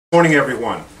Morning,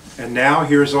 everyone. And now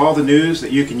here's all the news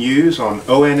that you can use on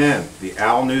ONN, the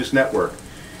OWL News Network.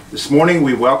 This morning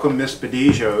we welcome Miss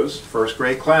Badillo's first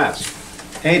grade class.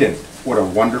 Hayden, what a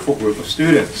wonderful group of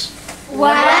students.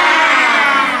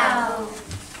 Wow!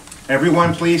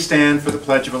 Everyone please stand for the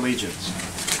Pledge of Allegiance.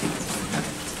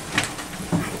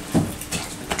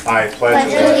 I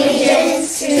pledge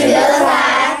allegiance to the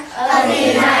flag of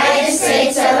the United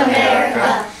States of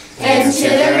America and to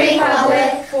the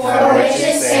republic for which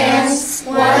it stands,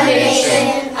 one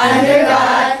nation, under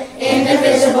God,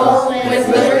 indivisible, with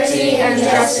liberty and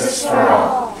justice for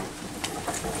all.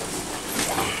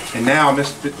 And now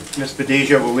Miss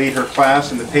Badillo will lead her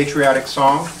class in the patriotic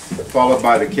song, followed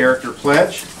by the character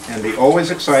pledge and the always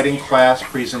exciting class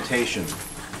presentation.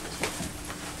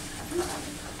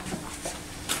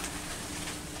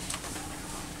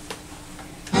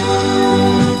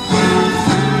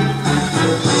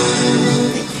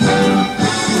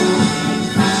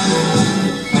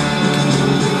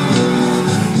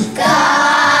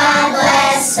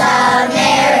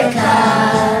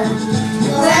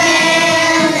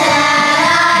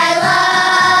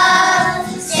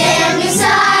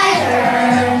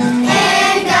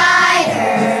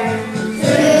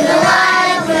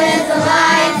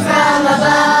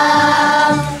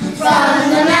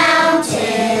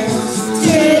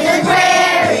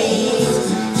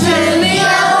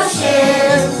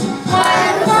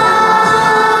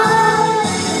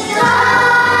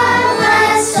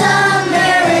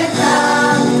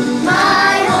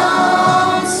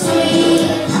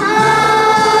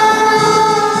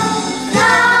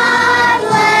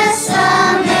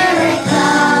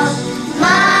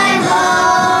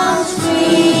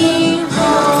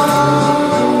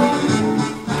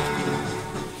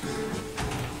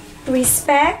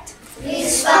 Respect,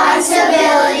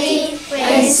 responsibility,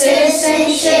 and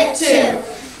citizenship too.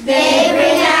 They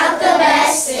bring out the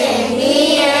best in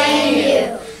me and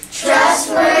you.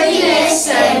 Trustworthiness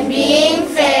and being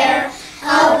fair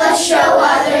help us show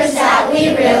others that we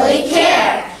really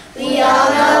care. We all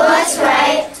know what's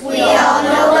right, we all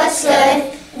know what's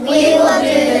good. We will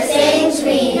do the things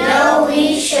we know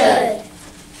we should.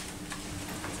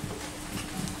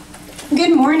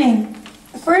 Good morning.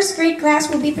 The first grade class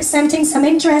will be presenting some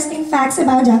interesting facts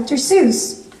about Dr.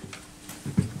 Seuss.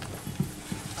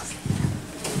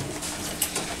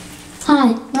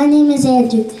 Hi, my name is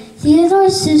Andrew. Theodore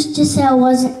Seuss Giselle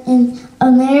was an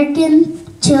American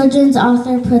children's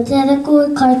author,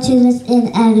 political cartoonist,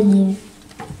 and animator.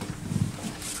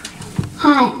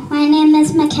 Hi, my name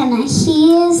is McKenna.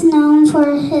 He is known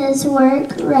for his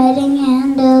work writing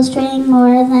and illustrating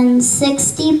more than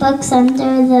 60 books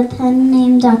under the pen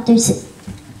name Dr. Seuss.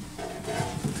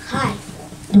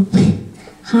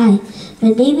 Hi, my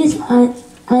name is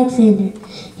Alexander.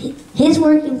 His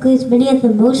work includes many of the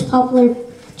most popular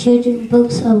children's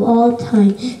books of all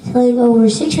time, selling over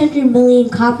 600 million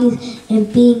copies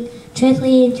and being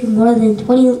translated into more than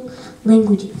 20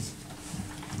 languages.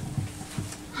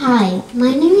 Hi,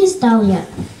 my name is Dahlia.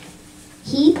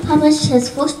 He published his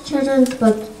first children's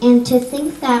book, and to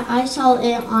think that I saw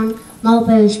it on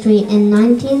Mulberry Street in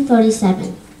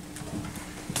 1937.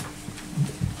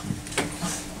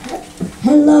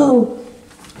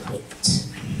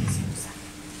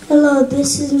 Hello,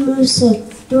 this is Musa.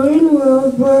 During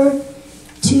World War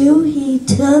II, he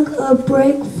took a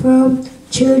break from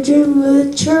children's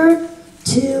literature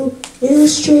to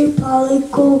illustrate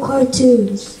political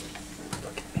cartoons.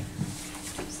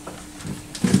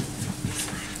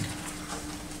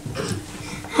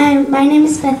 Hi, my name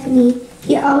is Bethany.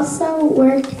 He also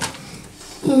worked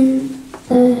in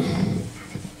the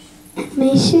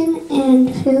animation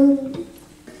and film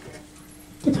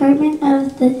department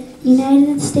of the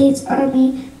United States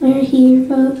Army, where he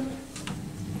wrote,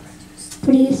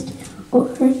 produced, or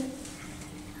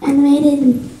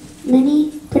animated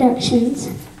many productions.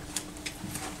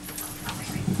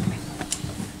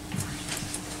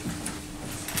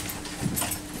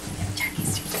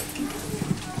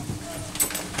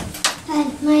 Hi,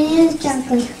 my name is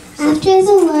Jacqueline. After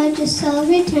the war, Giselle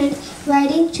returned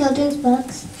writing children's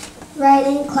books,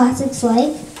 writing classics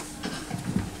like.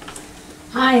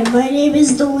 Hi, my name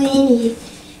is Delaney.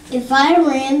 If I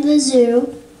ran the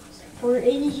zoo, or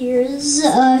in here's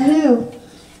a who.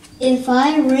 If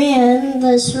I ran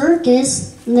the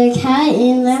circus, the Cat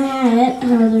in the Hat,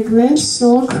 How the Grinch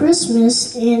Stole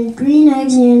Christmas, and Green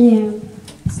Eggs and Ham.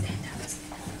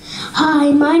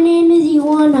 Hi, my name is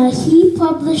Ioana. He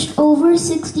published over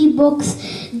 60 books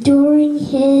during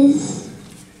his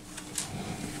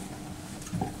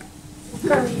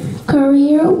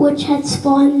career, which had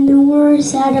spawned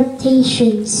numerous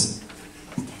adaptations.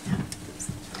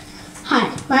 Hi,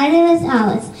 my name is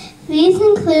Alice. These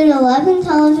include 11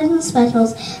 television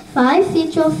specials, 5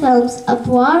 feature films, a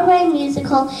Broadway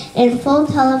musical, and full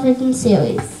television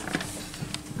series.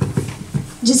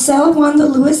 Giselle won the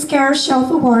Lewis Carroll Shelf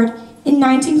Award in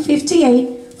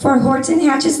 1958 for Horton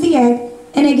Hatches the Egg,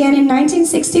 and again in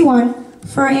 1961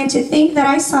 for And to Think That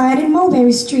I Saw It in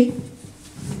Mulberry Street.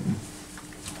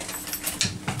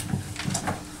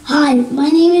 Hi, my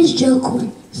name is Joe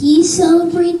Quinn. We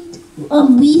celebrate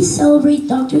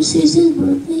Dr. Seuss's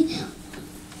birthday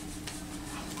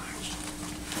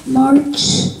March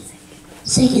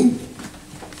 2nd.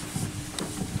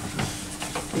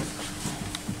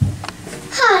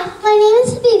 Hi, my name is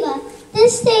Habiba.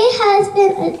 This day has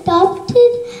been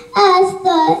adopted as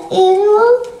the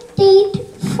annual date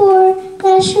for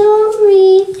National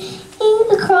Reading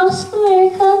Across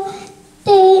America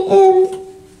Day and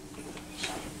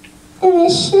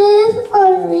Initiative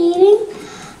on Reading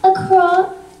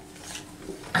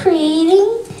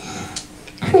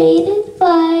created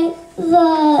by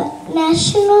the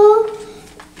National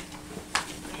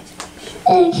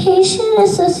Education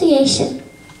Association.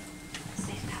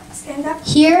 Stand up.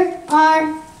 Here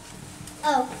are...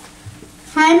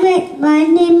 Hi, my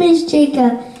name is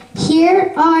Jacob.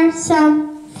 Here are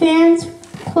some fans'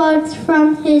 quotes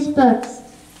from his books.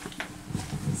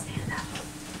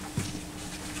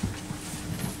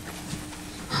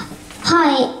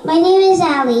 Hi, my name is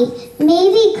Allie.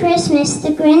 Maybe Christmas, the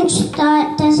Grinch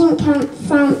thought, doesn't come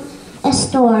from a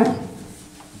store.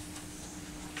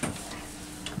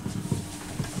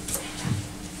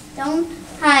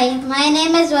 Hi, my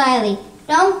name is Riley.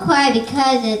 Don't cry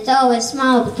because it's always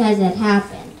smile because it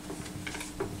happened.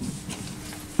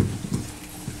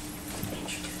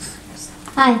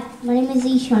 Hi, my name is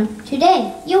Ishan.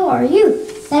 Today, you are you.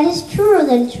 That is truer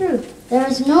than true. There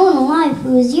is no one alive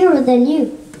who is youer than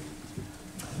you.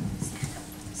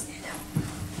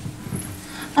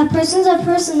 A person's a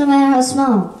person no matter how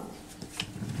small.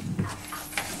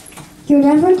 You're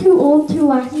never too old, too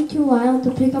wacky, too wild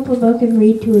to pick up a book and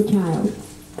read to a child.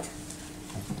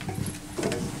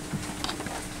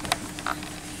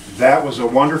 That was a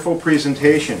wonderful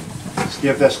presentation. Let's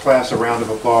give this class a round of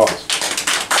applause.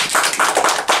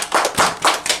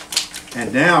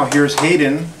 And now here's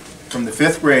Hayden from the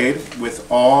 5th grade with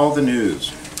all the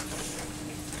news.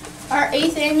 Our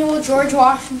 8th annual George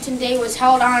Washington Day was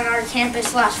held on our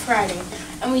campus last Friday,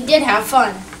 and we did have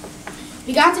fun.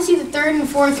 We got to see the 3rd and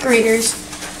 4th graders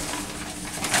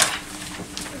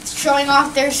showing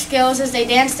off their skills as they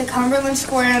danced to Cumberland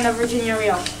Square on the Virginia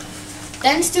Reel.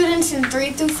 Then students in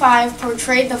 3 through 5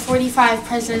 portrayed the 45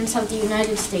 presidents of the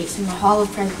United States in the Hall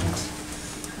of Presidents.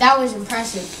 That was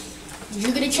impressive. Did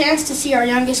you get a chance to see our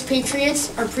youngest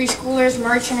patriots, our preschoolers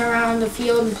marching around the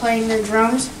field and playing their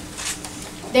drums?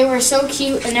 They were so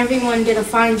cute and everyone did a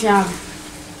fine job.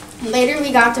 Later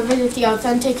we got to visit the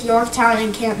authentic Yorktown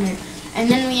encampment, and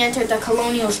then we entered the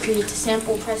Colonial Street to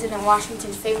sample President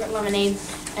Washington's favorite lemonade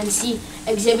and see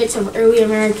exhibits of early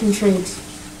American trades.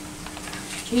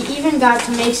 We even got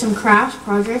to make some crafts,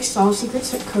 projects, solve secret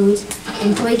codes,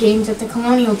 and play games that the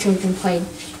Colonial children played.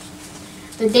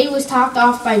 The day was topped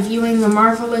off by viewing the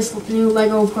marvelous new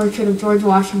Lego portrait of George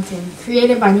Washington,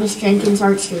 created by Miss Jenkins'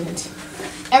 art students.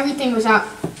 Everything was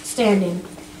outstanding,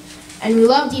 and we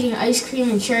loved eating ice cream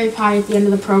and cherry pie at the end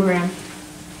of the program.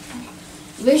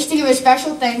 We wish to give a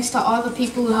special thanks to all the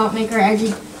people who helped make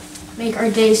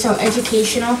our day so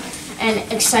educational and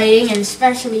exciting, and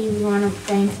especially we want to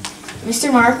thank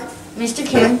Mr. Mark, Mr.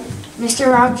 Kim, Mr.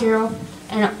 Rob Gerald,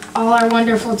 and all our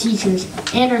wonderful teachers,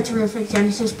 and our terrific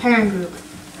Genesis parent group.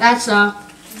 That's all.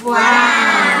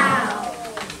 Wow!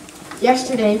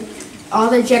 Yesterday, all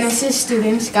the Genesis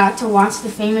students got to watch the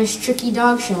famous Tricky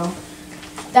Dog Show.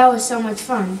 That was so much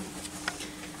fun.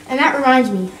 And that reminds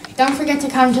me, don't forget to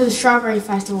come to the Strawberry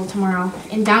Festival tomorrow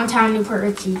in downtown Newport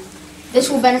Richey. This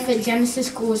will benefit Genesis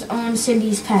School's own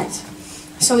Cindy's Pets.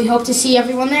 So we hope to see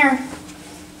everyone there.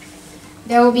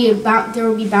 There will be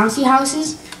bouncy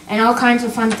houses and all kinds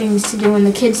of fun things to do in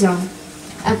the kids zone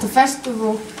at the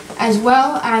festival, as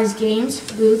well as games,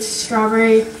 booths,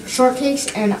 strawberry shortcakes,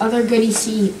 and other goodies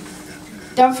to eat.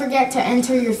 Don't forget to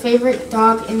enter your favorite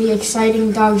dog in the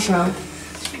exciting dog show.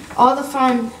 All the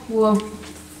fun will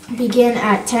begin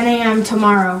at 10 a.m.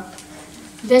 tomorrow.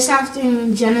 This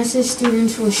afternoon, Genesis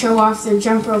students will show off their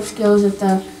jump rope skills at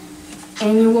the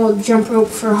annual Jump Rope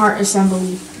for Heart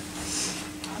Assembly.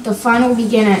 The fun will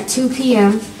begin at 2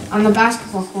 p.m. on the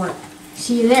basketball court.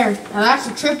 See you there. Now that's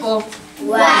a triple.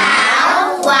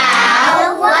 Wow,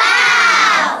 wow,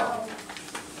 wow!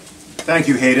 Thank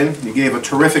you, Hayden. You gave a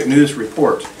terrific news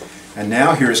report. And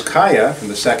now here's Kaya from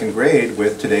the 2nd grade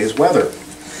with today's weather.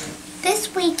 This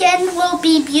week weekend will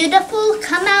be beautiful.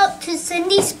 Come out to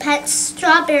Cindy's Pets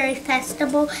Strawberry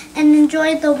Festival and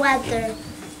enjoy the weather.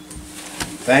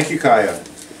 Thank you, Kaya.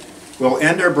 We'll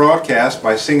end our broadcast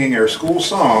by singing our school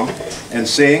song and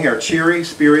saying our cheery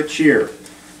spirit cheer.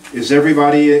 Is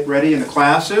everybody ready in the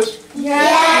classes?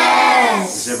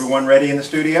 Yes. Is everyone ready in the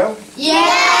studio?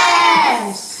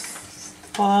 Yes.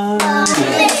 Let's go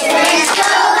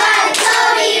by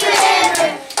Cody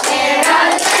River. There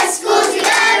are the best schools you've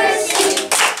ever seen.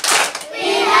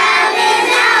 We have an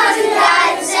hour to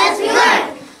guide us as we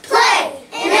learn, play,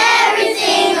 and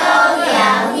everything. Oh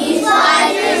yeah, he's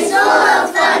wise and full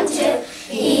of fun too.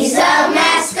 He's the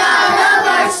mascot of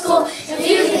our school. If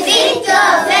you can think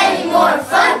of any more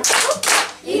fun,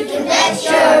 you can bet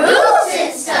your roots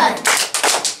it's done.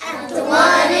 And the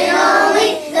one and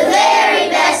only, the very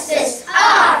bestest,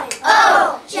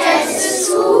 R.O. Genesis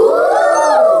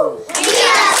School. We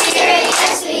got spirit,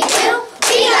 yes we do.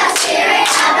 We got spirit,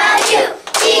 how about you?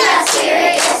 We got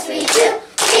spirit, yes we do.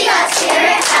 We got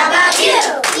spirit, how about you?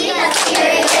 We got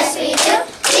spirit, yes we do.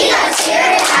 We got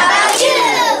spirit, how about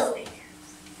you?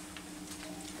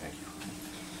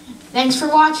 Thanks for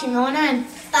watching, ONN.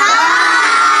 Bye.